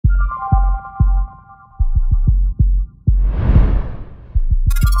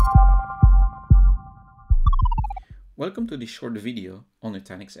Welcome to this short video on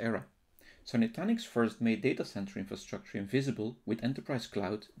Nutanix ERA. So Nutanix first made data center infrastructure invisible with enterprise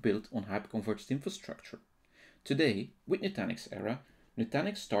cloud built on hyperconverged infrastructure. Today, with Nutanix ERA,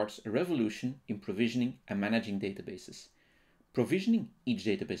 Nutanix starts a revolution in provisioning and managing databases. Provisioning each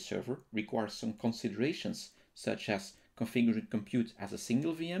database server requires some considerations such as configuring compute as a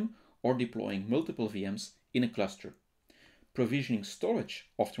single VM or deploying multiple VMs in a cluster. Provisioning storage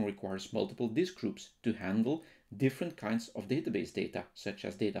often requires multiple disk groups to handle different kinds of database data, such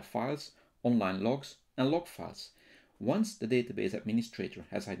as data files, online logs, and log files. Once the database administrator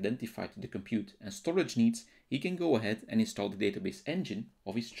has identified the compute and storage needs, he can go ahead and install the database engine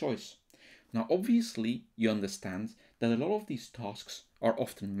of his choice. Now, obviously, you understand that a lot of these tasks are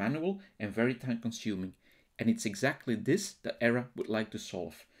often manual and very time-consuming, and it's exactly this that ERA would like to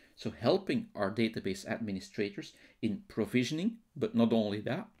solve. So helping our database administrators in provisioning, but not only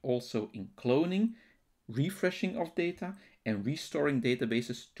that, also in cloning, refreshing of data, and restoring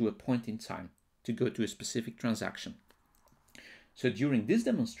databases to a point in time to go to a specific transaction. So during this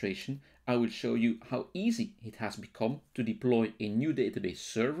demonstration, I will show you how easy it has become to deploy a new database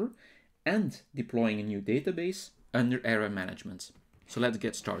server and deploying a new database under ERA management. So let's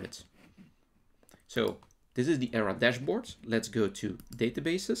get started. So this is the ERA dashboard. Let's go to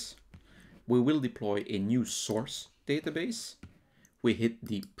databases. We will deploy a new source database. We hit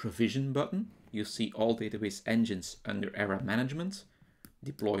the provision button. You see all database engines under ERA management.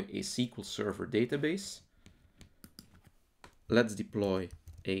 Deploy a SQL Server database. Let's deploy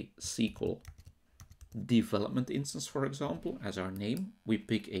a SQL development instance, for example, as our name. We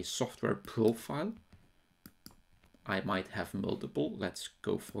pick a software profile. I might have multiple. Let's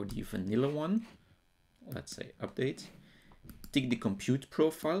go for the vanilla one. Let's say update. Tick the compute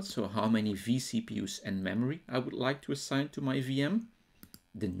profile, so how many vCPUs and memory I would like to assign to my VM.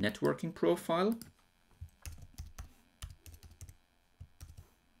 The networking profile.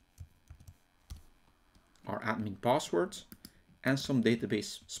 Our admin password and some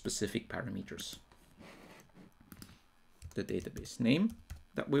database specific parameters. The database name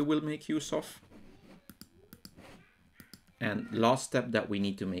that we will make use of. And last step that we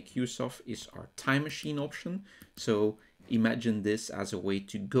need to make use of is our time machine option. So imagine this as a way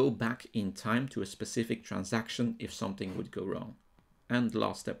to go back in time to a specific transaction if something would go wrong. And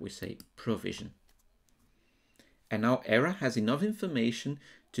last step we say provision. And now ERA has enough information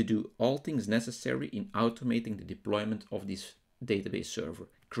to do all things necessary in automating the deployment of this database server,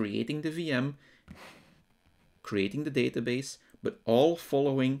 creating the VM, creating the database, but all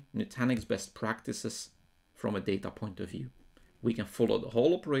following Nutanix best practices from a data point of view. We can follow the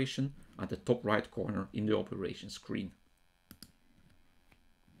whole operation at the top right corner in the operation screen.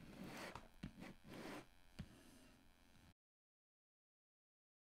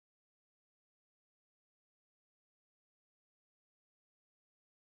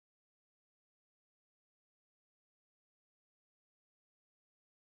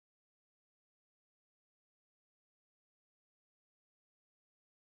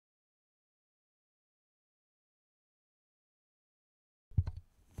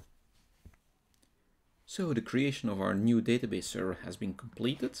 So the creation of our new database server has been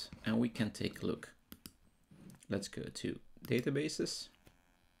completed and we can take a look. Let's go to databases,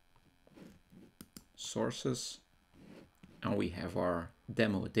 sources, and we have our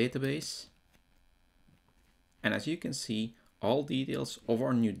demo database. And as you can see, all details of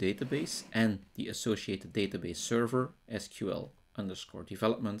our new database and the associated database server,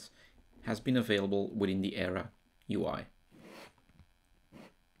 SQL_development, has been available within the ERA UI.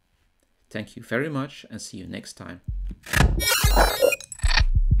 Thank you very much and see you next time.